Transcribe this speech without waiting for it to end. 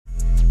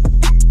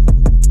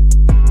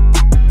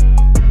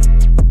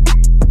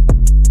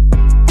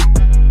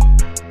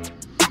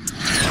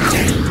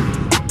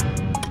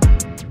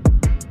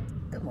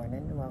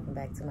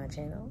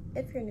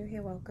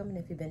welcome.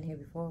 And if you've been here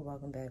before,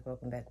 welcome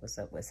back, what's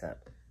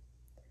up?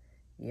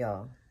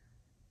 Y'all,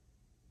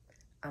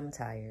 I'm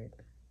tired.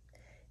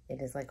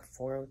 It is like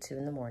 4:02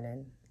 in the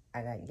morning.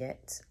 I got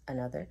yet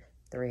another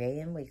 3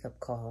 a.m. wake up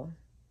call.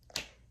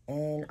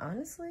 And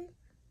honestly,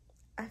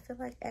 I feel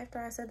like after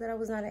I said that I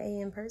was not an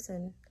AM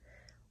person,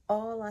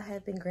 all I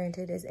have been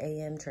granted is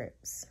AM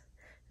trips.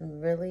 I'm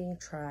really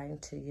trying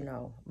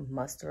to,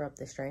 muster up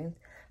the strength.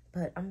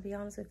 But I'm gonna be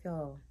honest with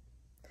y'all,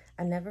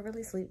 I never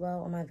really sleep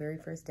well on my very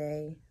first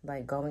day,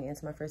 like going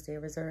into my first day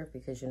of reserve,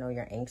 because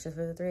you're anxious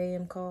for the 3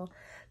 a.m. call.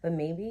 But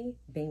maybe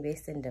being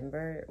based in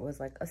Denver was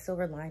like a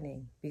silver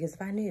lining, because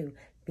if I knew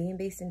being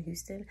based in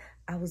Houston,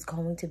 I was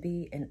going to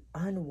be an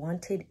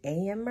unwanted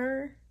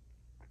AMer,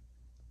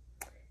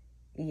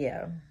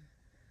 yeah,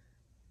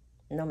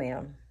 no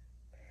ma'am.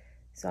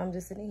 So I'm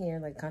just sitting here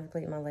like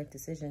contemplating my life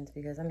decisions,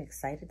 because I'm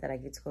excited that I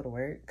get to go to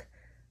work,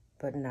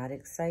 but not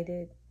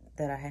excited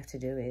that I have to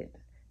do it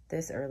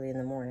this early in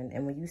the morning.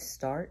 And when you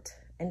start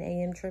an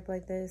AM trip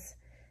like this,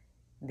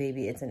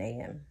 baby, it's an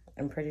AM.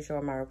 I'm pretty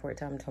sure my report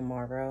time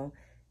tomorrow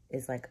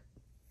is like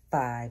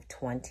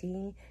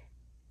 5:20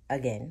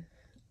 again.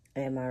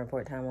 And my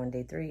report time on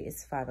day 3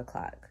 is 5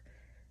 o'clock.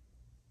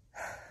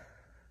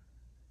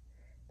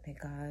 May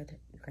God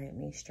grant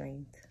me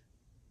strength.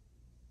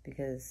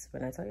 Because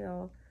when I tell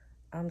y'all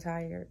I'm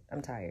tired,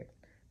 I'm tired.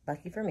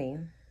 Lucky for me,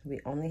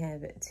 we only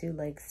have 2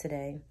 legs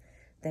today.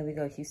 Then we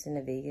go Houston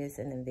to Vegas,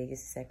 and then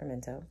Vegas to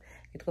Sacramento.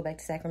 Get to go back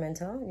to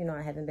Sacramento.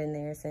 I haven't been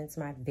there since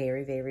my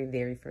very, very,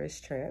 very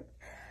first trip.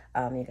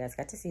 You guys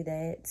got to see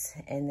that.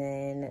 And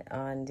then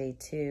on day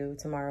 2,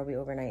 tomorrow we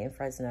overnight in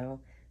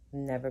Fresno.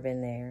 Never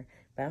been there.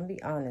 But I'm gonna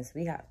be honest,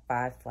 we got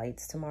 5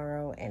 flights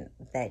tomorrow, and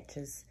that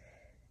just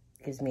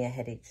gives me a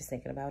headache just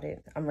thinking about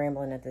it. I'm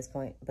rambling at this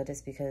point, but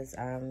it's because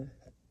I'm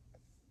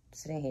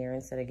sitting here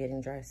instead of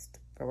getting dressed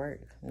for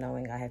work,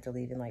 knowing I have to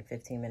leave in like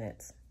 15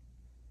 minutes.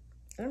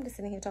 And I'm just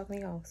sitting here talking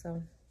to y'all,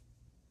 so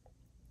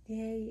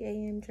yay,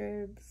 AM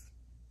trips.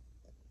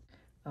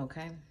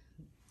 Okay,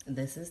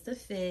 this is the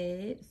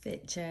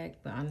fit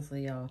check, but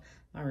honestly, y'all,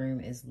 my room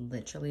is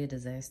literally a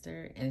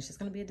disaster, and it's just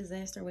gonna be a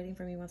disaster waiting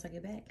for me once I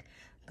get back.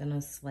 I'm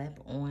gonna slap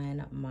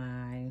on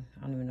my,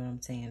 I don't even know what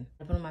I'm saying.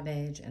 I put on my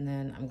badge, and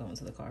then I'm going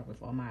to the car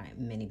with all my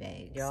mini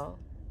bags. Y'all,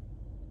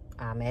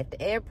 I'm at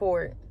the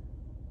airport.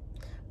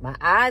 My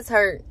eyes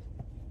hurt.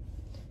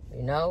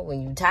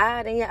 When you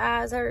tired and your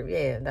eyes hurt,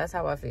 yeah, that's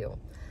how I feel.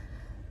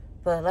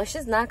 But let's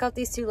just knock out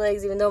these 2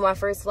 legs, even though my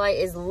first flight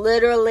is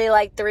literally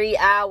like 3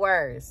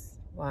 hours.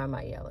 Why am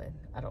I yelling?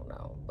 I don't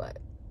know, but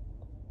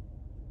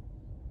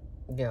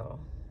yo.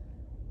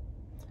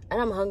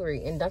 And I'm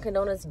hungry, and Dunkin'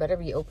 Donuts better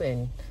be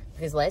open,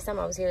 because last time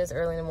I was here this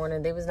early in the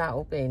morning, they was not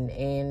open,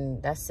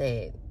 and that's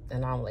sad,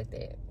 and I don't like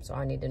that. So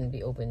I need them to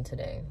be open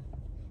today.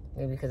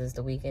 Maybe because it's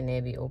the weekend,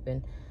 they'll be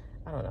open.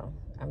 I don't know.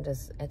 I'm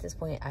just, at this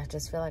point, I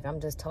just feel like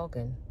I'm just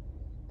talking.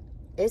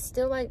 It's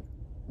still like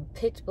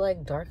pitch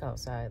black dark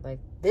outside. Like,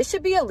 this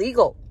should be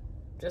illegal.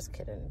 Just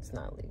kidding. It's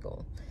not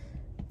illegal.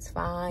 It's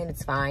fine.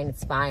 It's fine.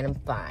 It's fine. I'm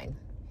fine.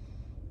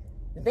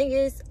 The thing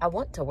is, I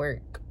want to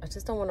work. I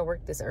just don't want to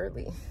work this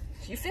early.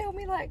 You feel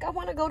me? Like, I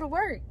want to go to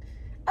work.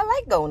 I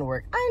like going to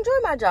work. I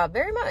enjoy my job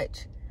very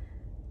much.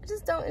 I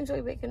just don't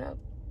enjoy waking up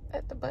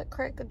at the butt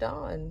crack of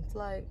dawn. It's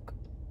like,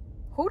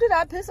 who did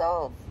I piss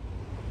off?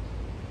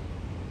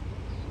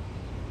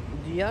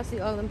 Do y'all see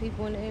all them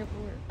people in the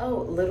airport? Oh,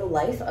 little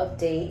life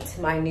update.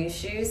 My new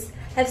shoes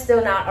have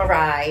still not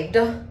arrived.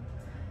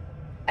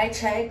 I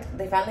checked.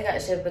 They finally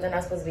got shipped, but they're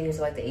not supposed to be here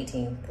till like the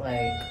 18th.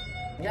 Like,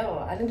 yo,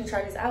 I need to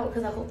try this out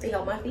because I hope they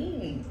help my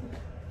feet.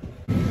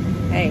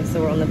 Hey,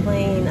 so we're on the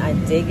plane. I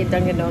did get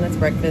Dunkin' Donuts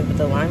breakfast, but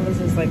the line was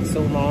just like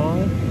so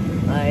long.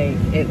 Like,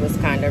 it was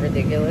kind of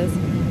ridiculous.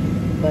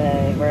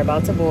 But we're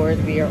about to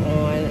board. We are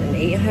on an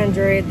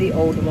 800, the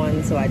old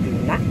one, so I do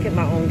not get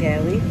my own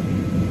galley.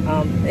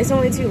 It's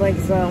only 2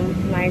 legs, so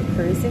my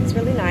crew seems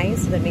really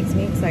nice. That makes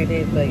me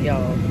excited, but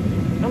y'all,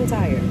 I'm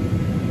tired.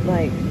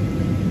 Like,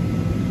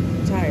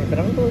 I'm tired, but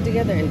I'm gonna pull it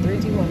together in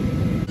 3, 2,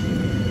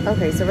 1.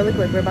 Okay, so really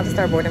quick, we're about to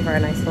start boarding for our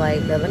next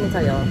flight, but let me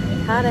tell y'all,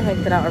 how the heck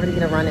did I already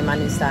get a run in my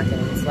new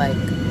stockings? Like,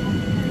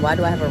 why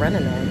do I have a run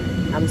in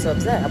them? I'm so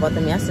upset. I bought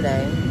them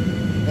yesterday,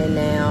 and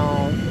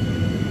now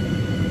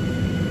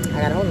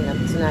I got a hold of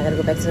them, so now I gotta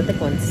go back to the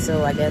thick ones.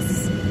 So I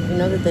guess,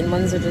 the thin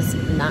ones are just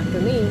not for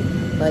me.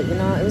 But,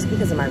 it was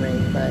because of my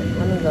ring. But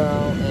let me go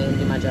and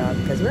do my job,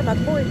 because we're about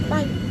to board.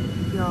 Bye.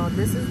 Y'all,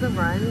 this is the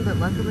run, but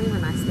luckily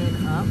when I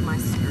stand up, my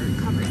skirt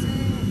covers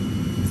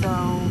it.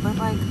 So, but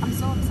like, I'm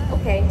so upset.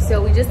 Okay,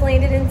 so we just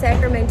landed in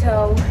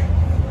Sacramento,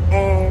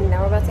 and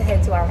now we're about to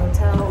head to our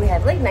hotel. We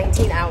have like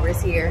 19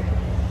 hours here,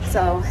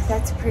 so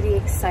that's pretty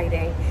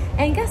exciting.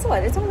 And guess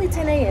what? It's only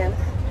 10 a.m.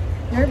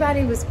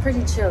 Everybody was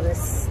pretty chill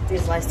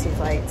these last 2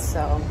 flights,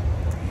 so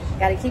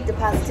gotta keep the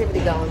positivity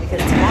going,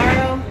 because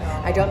tomorrow,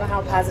 I don't know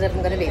how positive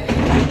I'm gonna be.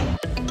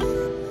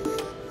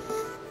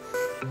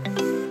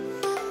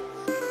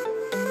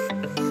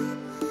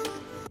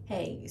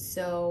 Hey,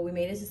 so we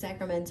made it to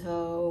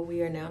Sacramento.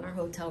 We are now in our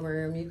hotel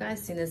room. You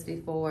guys seen this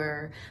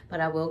before,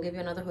 but I will give you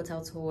another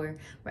hotel tour.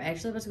 We're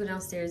actually about to go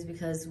downstairs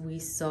because we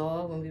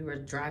saw when we were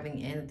driving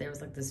in that there was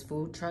like this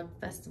food truck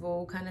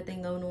festival kind of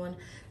thing going on.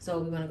 So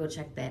we want to go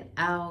check that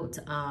out.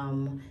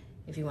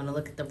 If you want to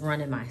look at the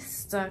run in my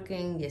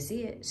stocking, you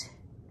see it?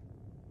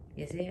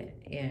 You see it?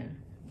 Yeah.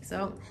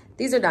 So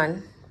these are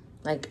done.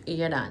 Like,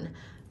 you're done.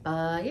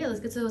 Yeah,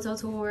 let's get to the hotel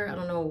tour. I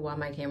don't know why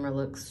my camera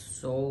looks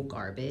so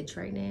garbage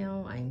right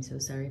now. I'm so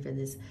sorry for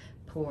this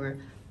poor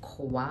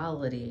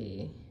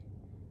quality.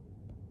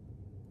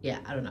 Yeah,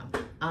 I don't know.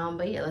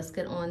 But yeah, let's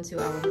get on to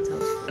our hotel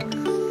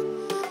tour.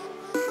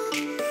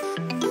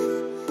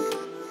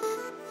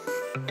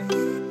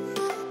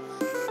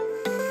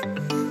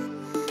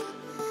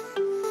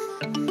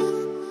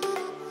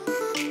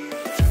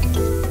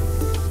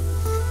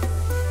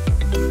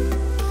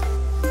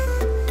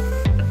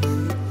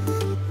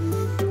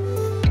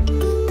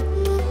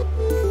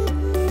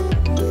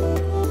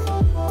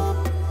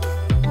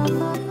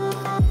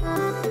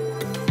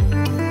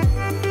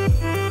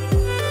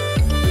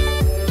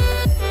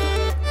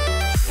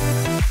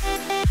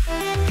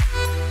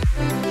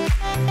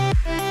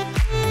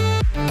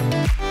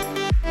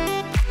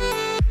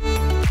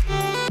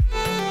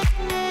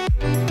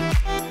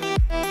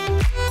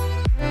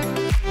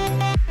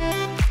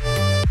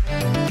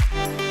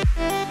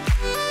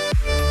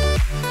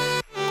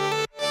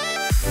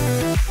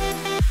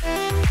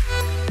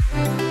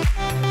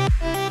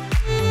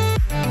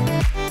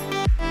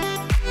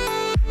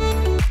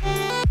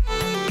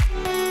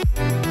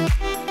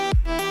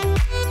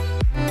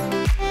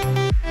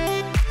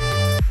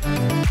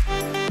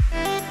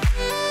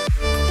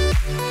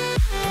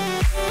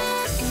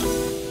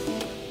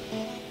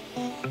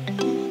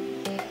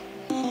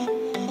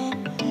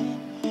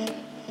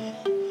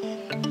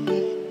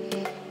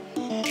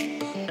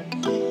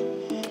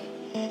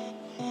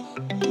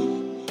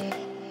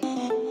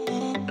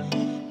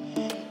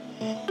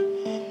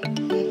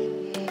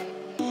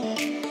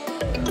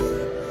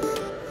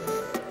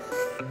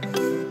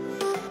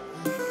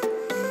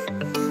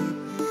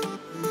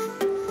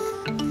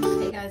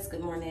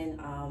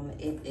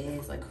 It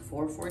is like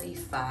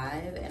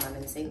 4:45 and I'm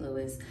in St.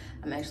 Louis.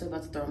 I'm actually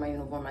about to throw on my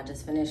uniform. I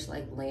just finished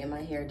like laying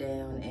my hair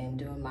down and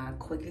doing my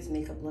quickest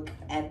makeup look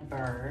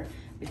ever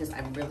because I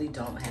really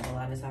don't have a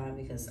lot of time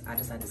because I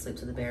decided to sleep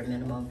to the bare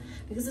minimum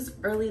because it's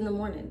early in the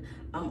morning.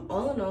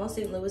 All in all,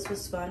 St. Louis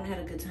was fun. I had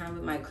a good time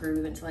with my crew.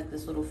 We went to like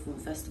this little food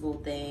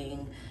festival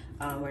thing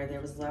where there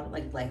was a lot of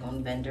like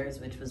black-owned vendors,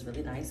 which was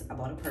really nice. I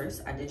bought a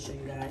purse. I did show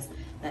you guys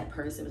that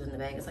purse. It was in the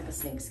bag. It's like a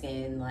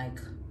snakeskin, like,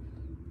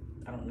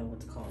 I don't know what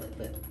to call it,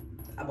 but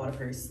I bought a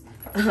purse,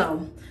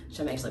 which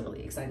I'm actually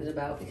really excited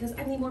about because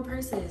I need more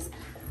purses.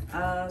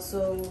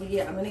 So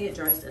yeah, I'm gonna get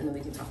dressed and then we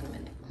can talk in a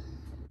minute.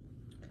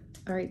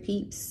 All right,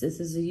 peeps, this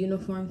is a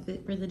uniform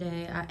fit for the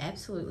day. I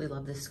absolutely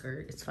love this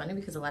skirt. It's funny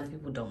because a lot of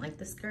people don't like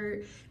this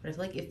skirt, but I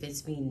feel like it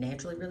fits me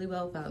naturally really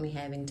well without me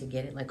having to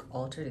get it like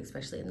altered,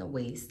 especially in the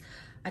waist.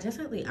 I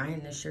definitely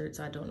ironed this shirt,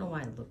 so I don't know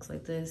why it looks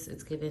like this.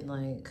 It's given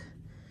like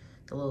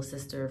the little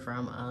sister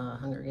from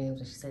Hunger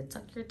Games, and she said,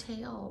 "Tuck your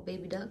tail,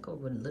 baby duck," or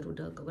little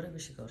duck, or whatever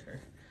she called her.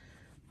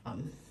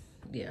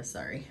 Yeah,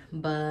 sorry.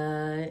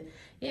 But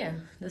yeah,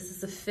 this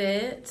is the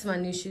fit. My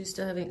new shoes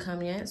still haven't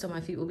come yet, so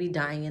my feet will be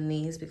dying in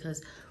these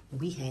because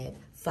we had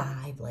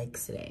 5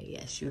 legs today.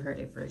 Yes, you heard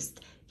it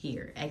first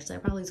here. Actually, I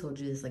probably told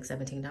you this like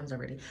 17 times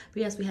already.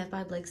 But yes, we had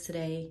 5 legs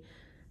today.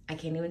 I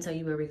can't even tell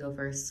you where we go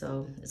first,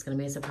 so it's gonna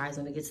be a surprise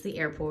when we get to the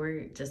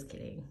airport. Just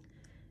kidding.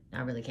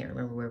 I really can't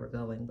remember where we're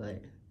going,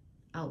 but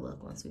I'll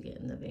look once we get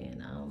in the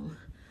van.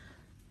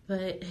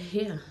 But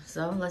yeah,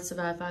 so let's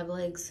survive 5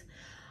 legs.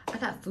 I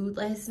got food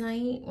last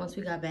night once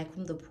we got back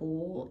from the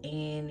pool,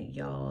 and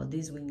y'all,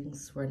 these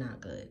wings were not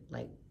good.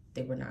 Like,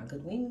 they were not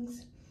good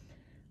wings.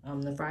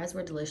 The fries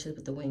were delicious,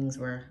 but the wings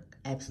were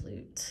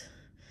absolute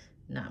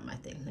not my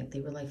thing. Like,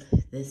 they were like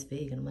this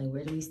big, and I'm like,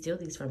 where do we steal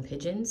these from?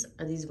 Pigeons?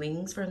 Are these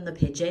wings from the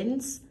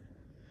pigeons?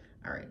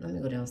 All right, let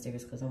me go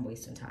downstairs because I'm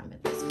wasting time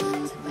at this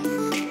point.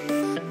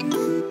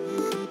 Bye.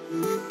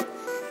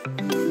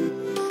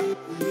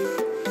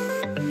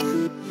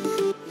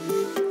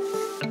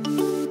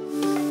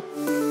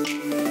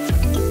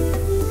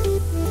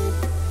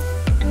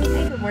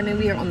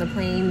 We are on the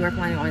plane. We are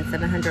flying on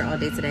 700 all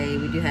day today.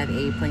 We do have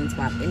a plane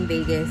swap in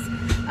Vegas,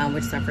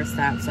 which is our first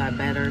stop, so I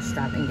better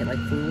stop and get like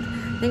food.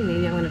 I think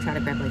maybe I'm gonna try to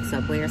grab like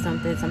Subway or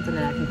something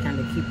that I can kind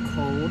of keep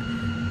cold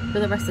for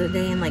the rest of the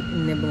day and like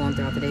nibble on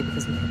throughout the day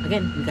because we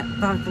got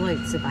 5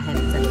 flights if I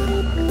haven't said it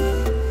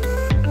before.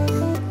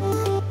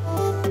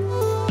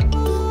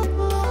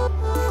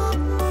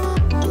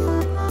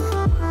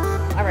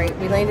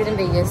 We landed in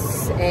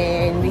Vegas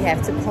and we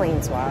have to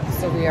plane swap.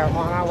 So we are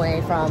on our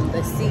way from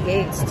the C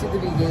gates to the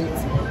B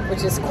gates,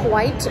 which is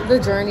quite the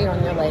journey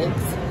on your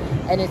legs.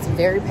 And it's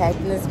very packed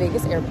in this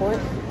Vegas airport.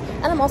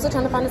 And I'm also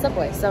trying to find a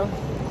Subway, so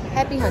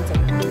happy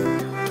hunting.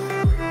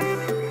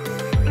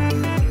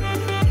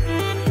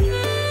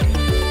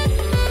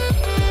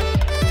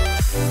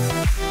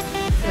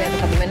 We have a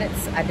couple minutes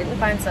minutes. I didn't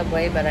find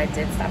Subway, but I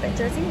did stop at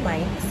Jersey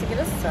Mike's to get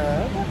a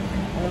sub.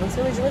 And it looks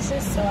really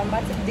delicious, so I'm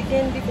about to dig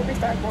in before we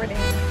start boarding.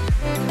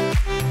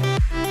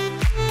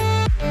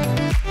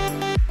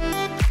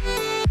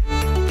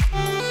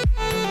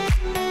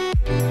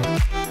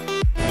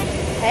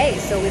 Hey,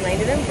 so we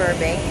landed in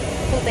Burbank.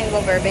 Cool thing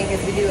about Burbank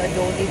is we do a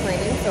dual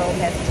deplaning, so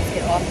passengers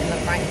get off in the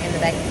front and the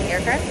back of the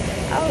aircraft.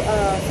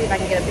 I'll see if I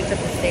can get a picture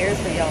of the stairs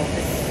for y'all.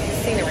 This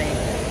scenery.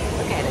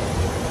 Look at it.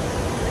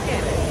 Look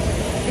at it.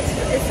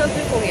 It's so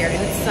beautiful here,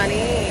 and it's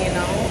sunny, you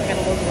know. I got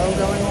a little glow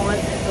going on.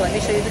 So let me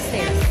show you the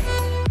stairs.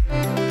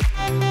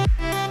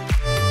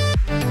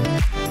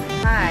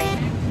 Hi.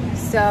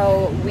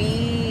 So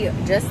we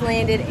just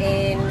landed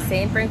in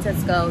San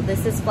Francisco.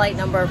 This is flight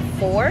number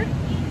 4.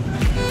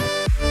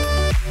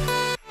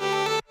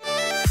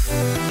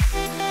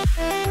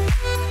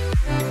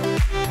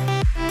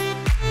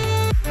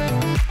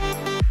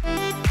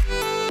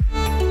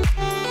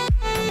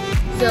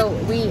 So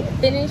we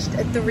finished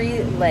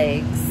 3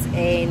 legs,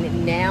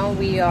 and now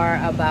we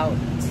are about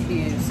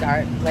to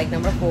start leg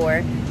number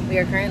 4. We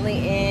are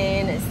currently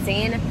in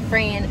San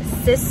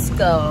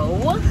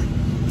Francisco.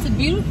 It's a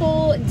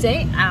beautiful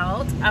day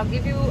out. I'll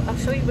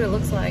show you what it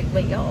looks like.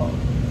 But y'all,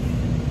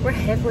 we're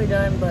halfway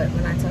done, but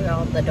when I tell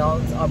y'all the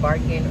dogs are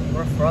barking,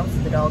 rough,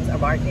 the dogs are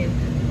barking,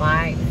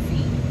 my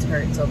feet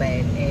hurt so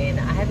bad. And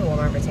I haven't worn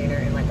my retainer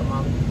in like a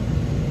month.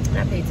 And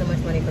I paid so much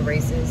money for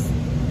braces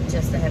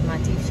just to have my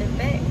teeth shipped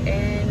back,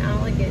 and I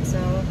don't like it, so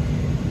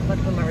I'm about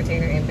to put my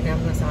retainer in, but now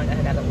I'm gonna sound like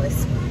I got a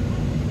lisp.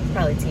 It's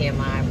probably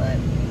TMI, but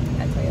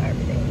I'll tell you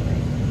everything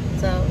anyway.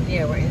 So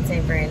yeah, we're in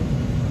San Fran.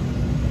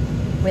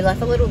 We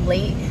left a little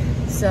late,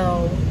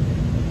 so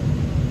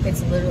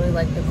it's literally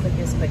like the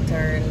quickest quick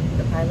turn.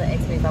 The pilot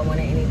asked me if I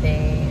wanted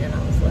anything, and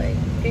I was like,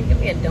 can you give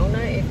me a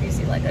donut if you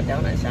see like a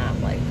donut shop?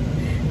 Like,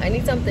 I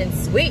need something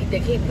sweet to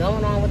keep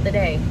going on with the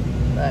day.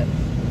 But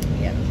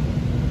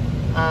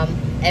yeah.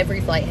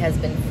 Every flight has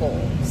been full,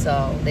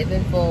 so they've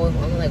been full with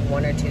only like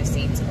 1 or 2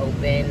 seats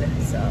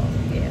open. So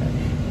yeah,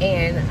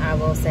 and I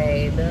will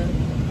say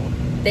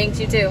thanks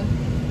you too,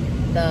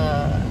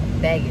 the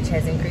baggage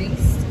has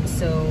increased,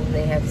 so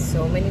they have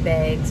so many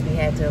bags. We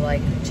had to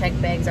like check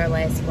bags our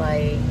last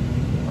flight,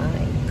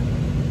 like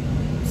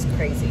it's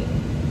crazy.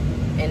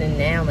 And then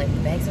now like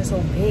the bags are so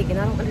big, and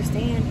I don't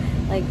understand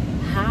like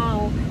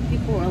how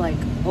people are like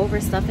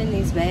overstuffing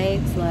these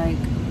bags. Like,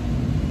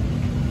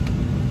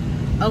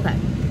 okay,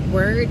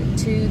 word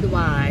to the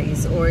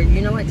wise, or you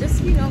know what,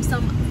 just, you know,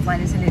 some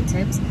flight attendant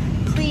tips.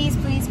 Please,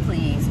 please,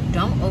 please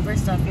don't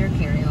overstuff your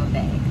carry-on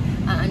bag.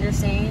 I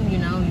understand, you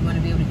know, you want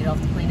to be able to get off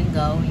the plane and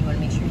go. You want to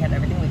make sure you have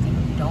everything with you.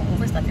 Don't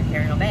overstuff your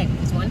carry-on bag,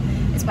 because 1,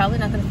 it's probably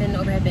not going to fit in the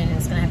overhead bin, and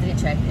it's going to have to get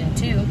checked. And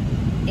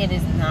 2, it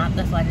is not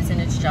the flight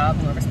attendant's job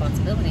nor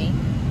responsibility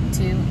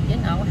to, you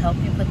know, help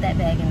you put that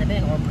bag in the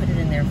bin or put it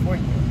in there for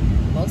you.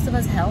 Most of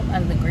us help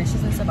out of the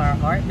graciousness of our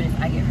heart, but if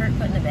I get hurt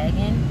putting the bag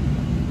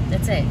in,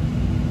 that's it.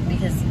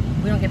 Because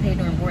we don't get paid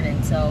during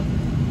boarding, so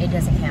it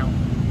doesn't count.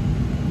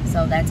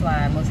 So that's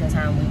why most of the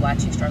time we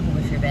watch you struggle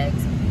with your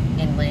bags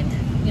and lend,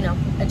 you know,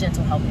 a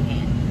gentle helping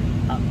hand.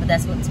 But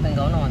that's what's been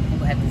going on.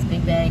 People have these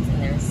big bags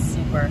and they're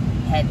super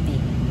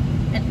heavy.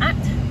 And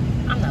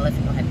I'm not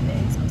lifting no heavy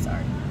bags, I'm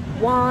sorry.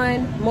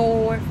 1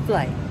 more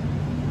flight.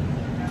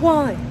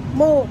 1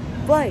 more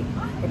flight.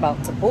 We're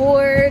about to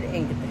board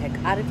and get the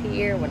heck out of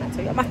here. When I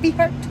tell you my feet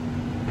hurt.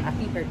 My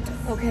feet hurt.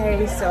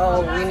 Okay,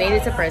 so we made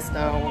it to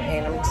Fresno,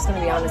 and I'm just gonna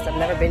be honest, I've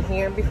never been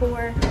here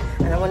before,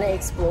 and I want to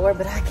explore,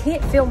 but I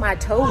can't feel my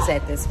toes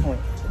at this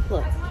point.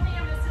 Look at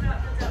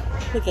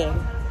her.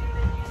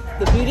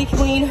 The beauty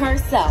queen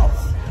herself.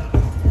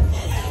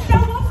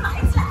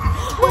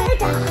 We're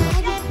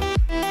done.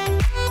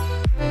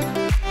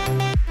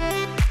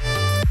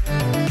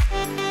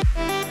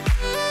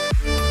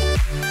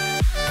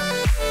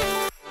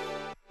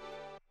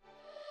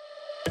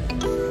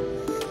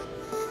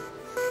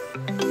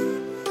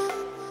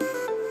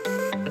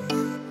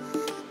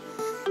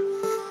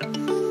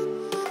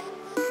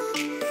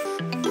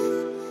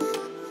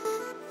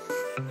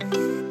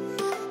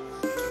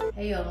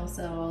 Hey y'all,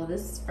 so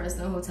this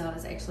Fresno hotel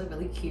is actually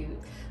really cute.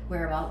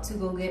 We're about to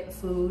go get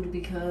food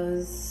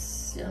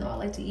because, you know, I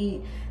like to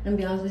eat. And to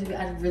be honest with you,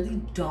 I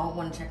really don't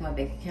want to check my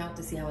bank account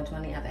to see how much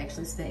money I've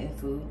actually spent in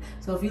food.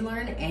 So if you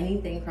learn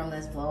anything from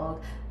this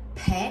vlog,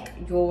 pack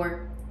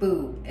your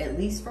food, at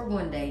least for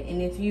one day.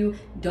 And if you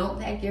don't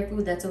pack your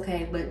food, that's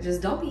okay, but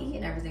just don't be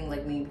eating everything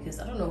like me, because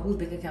I don't know whose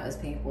bank account is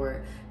paying for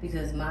it,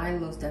 because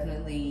mine most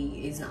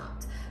definitely is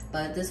not.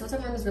 But this hotel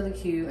room is really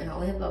cute, and I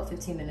only have about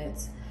 15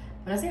 minutes.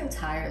 When I say I'm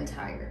tired,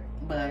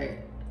 but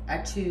I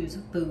choose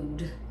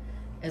food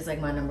as like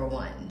my number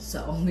 1.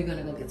 So we're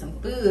gonna go get some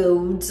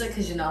food,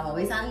 because you know I'm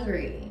always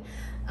hungry.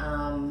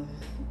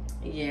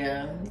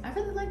 Yeah, I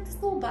really like this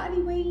little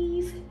body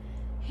wave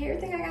hair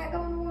thing I got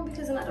going on,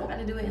 because then I don't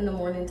gotta do it in the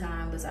morning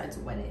time besides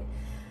wet it.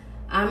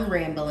 I'm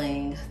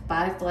rambling.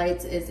 5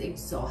 flights is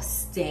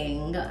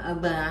exhausting,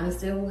 but I'm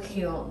still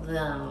cute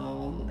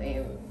though.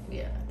 And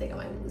yeah, I think I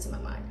might be losing my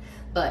mind.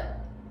 But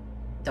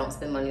don't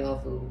spend money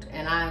on food.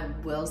 And I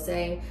will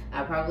say,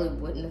 I probably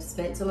wouldn't have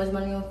spent so much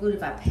money on food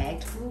if I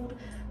packed food,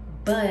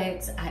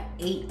 but I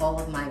ate all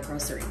of my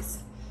groceries,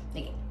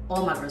 like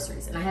all my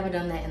groceries. And I haven't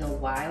done that in a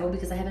while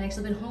because I haven't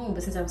actually been home.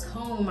 But since I was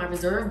home, my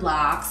reserve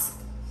blocks,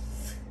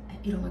 I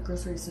ate all my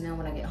groceries. So now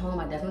when I get home,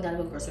 I definitely gotta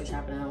go grocery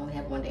shopping, and I only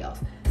have one day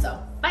off.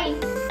 So, bye.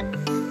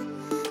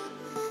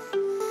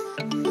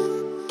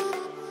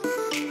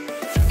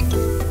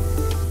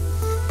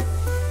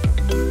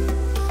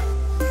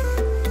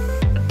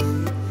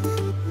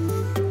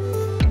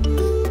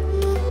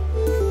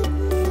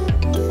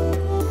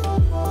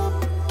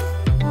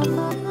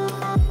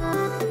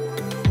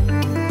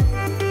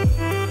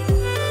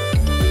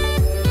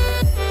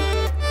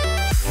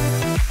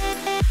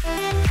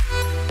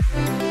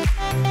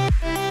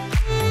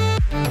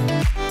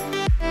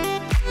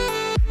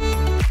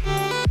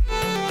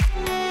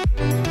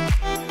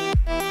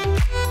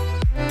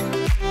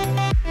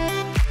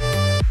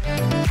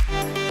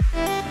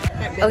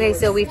 Okay,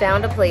 so we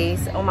found a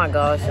place. Oh my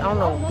gosh, I don't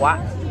know why.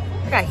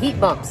 I got heat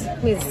bumps. I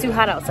mean, it's too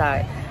hot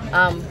outside.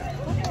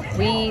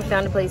 We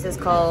found a place that's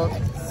called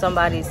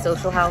Somebody's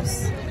Social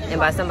House. And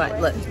by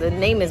somebody, look, the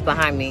name is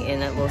behind me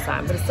in that little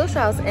sign. But it's Social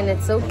House, and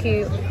it's so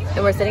cute.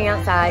 And we're sitting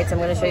outside, so I'm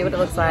gonna show you what it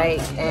looks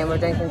like. And we're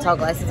drinking tall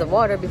glasses of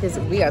water because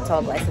we are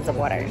tall glasses of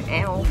water.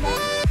 Ow.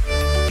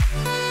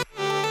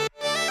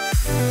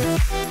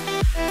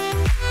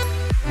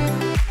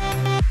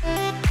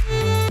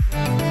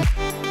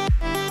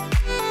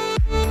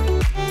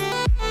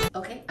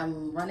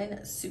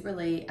 Running super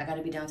late. I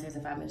gotta be downstairs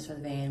in 5 minutes for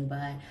the van,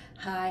 but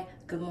hi,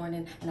 good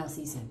morning, and I'll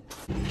see you soon.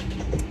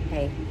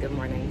 Hey, good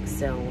morning.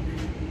 So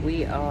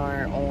we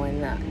are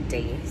on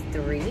day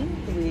 3.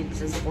 We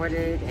just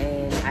boarded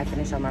and I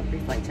finished all my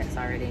pre-flight checks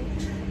already.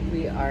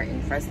 We are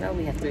in Fresno.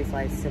 We have 3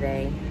 flights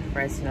today.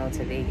 Fresno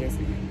to Vegas,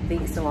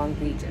 Vegas to Long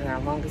Beach, and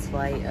our longest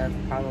flight of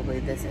probably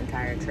this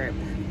entire trip,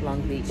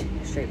 Long Beach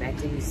straight back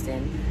to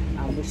Houston.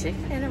 We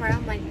should get in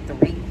around like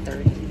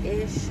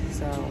 3:30-ish,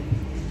 so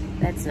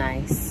that's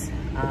nice.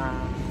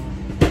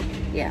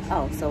 Yeah,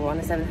 oh, so we're on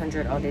a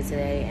 700 all day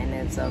today, and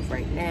as of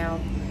right now,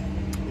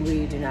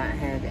 we do not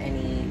have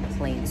any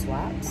plane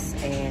swaps,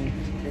 and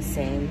the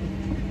same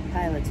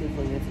pilots we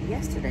flew with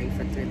yesterday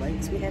for 3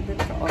 legs, we have them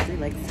for all 3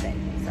 legs today,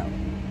 so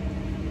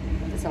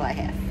that's all I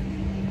have.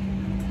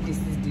 This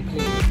is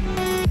deeply.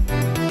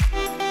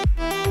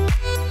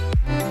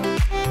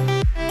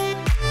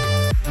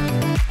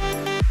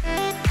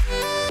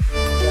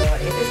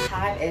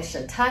 As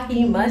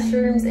shiitake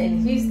mushrooms in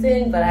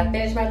Houston, but I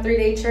finished my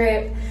 3-day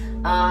trip.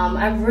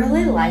 I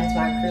really liked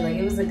my crew. Like,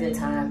 it was a good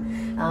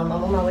time. I'm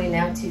on my way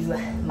now to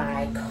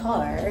my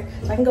car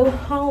so I can go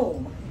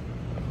home.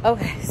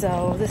 Okay,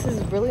 so this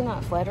is really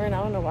not flattering.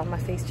 I don't know why my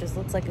face just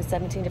looks like it's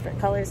 17 different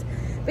colors,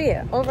 but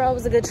yeah, overall it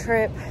was a good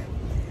trip.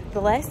 The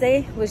last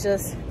day was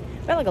just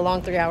felt like a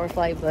long 3-hour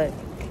flight, but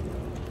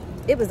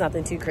it was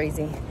nothing too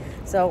crazy.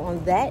 So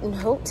on that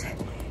note,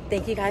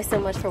 thank you guys so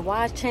much for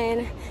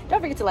watching. Don't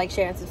forget to like,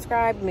 share, and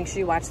subscribe. Make sure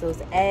you watch those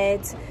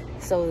ads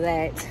so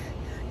that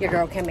your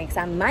girl can make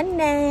some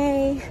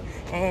money.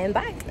 And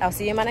bye. I'll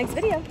see you in my next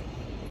video.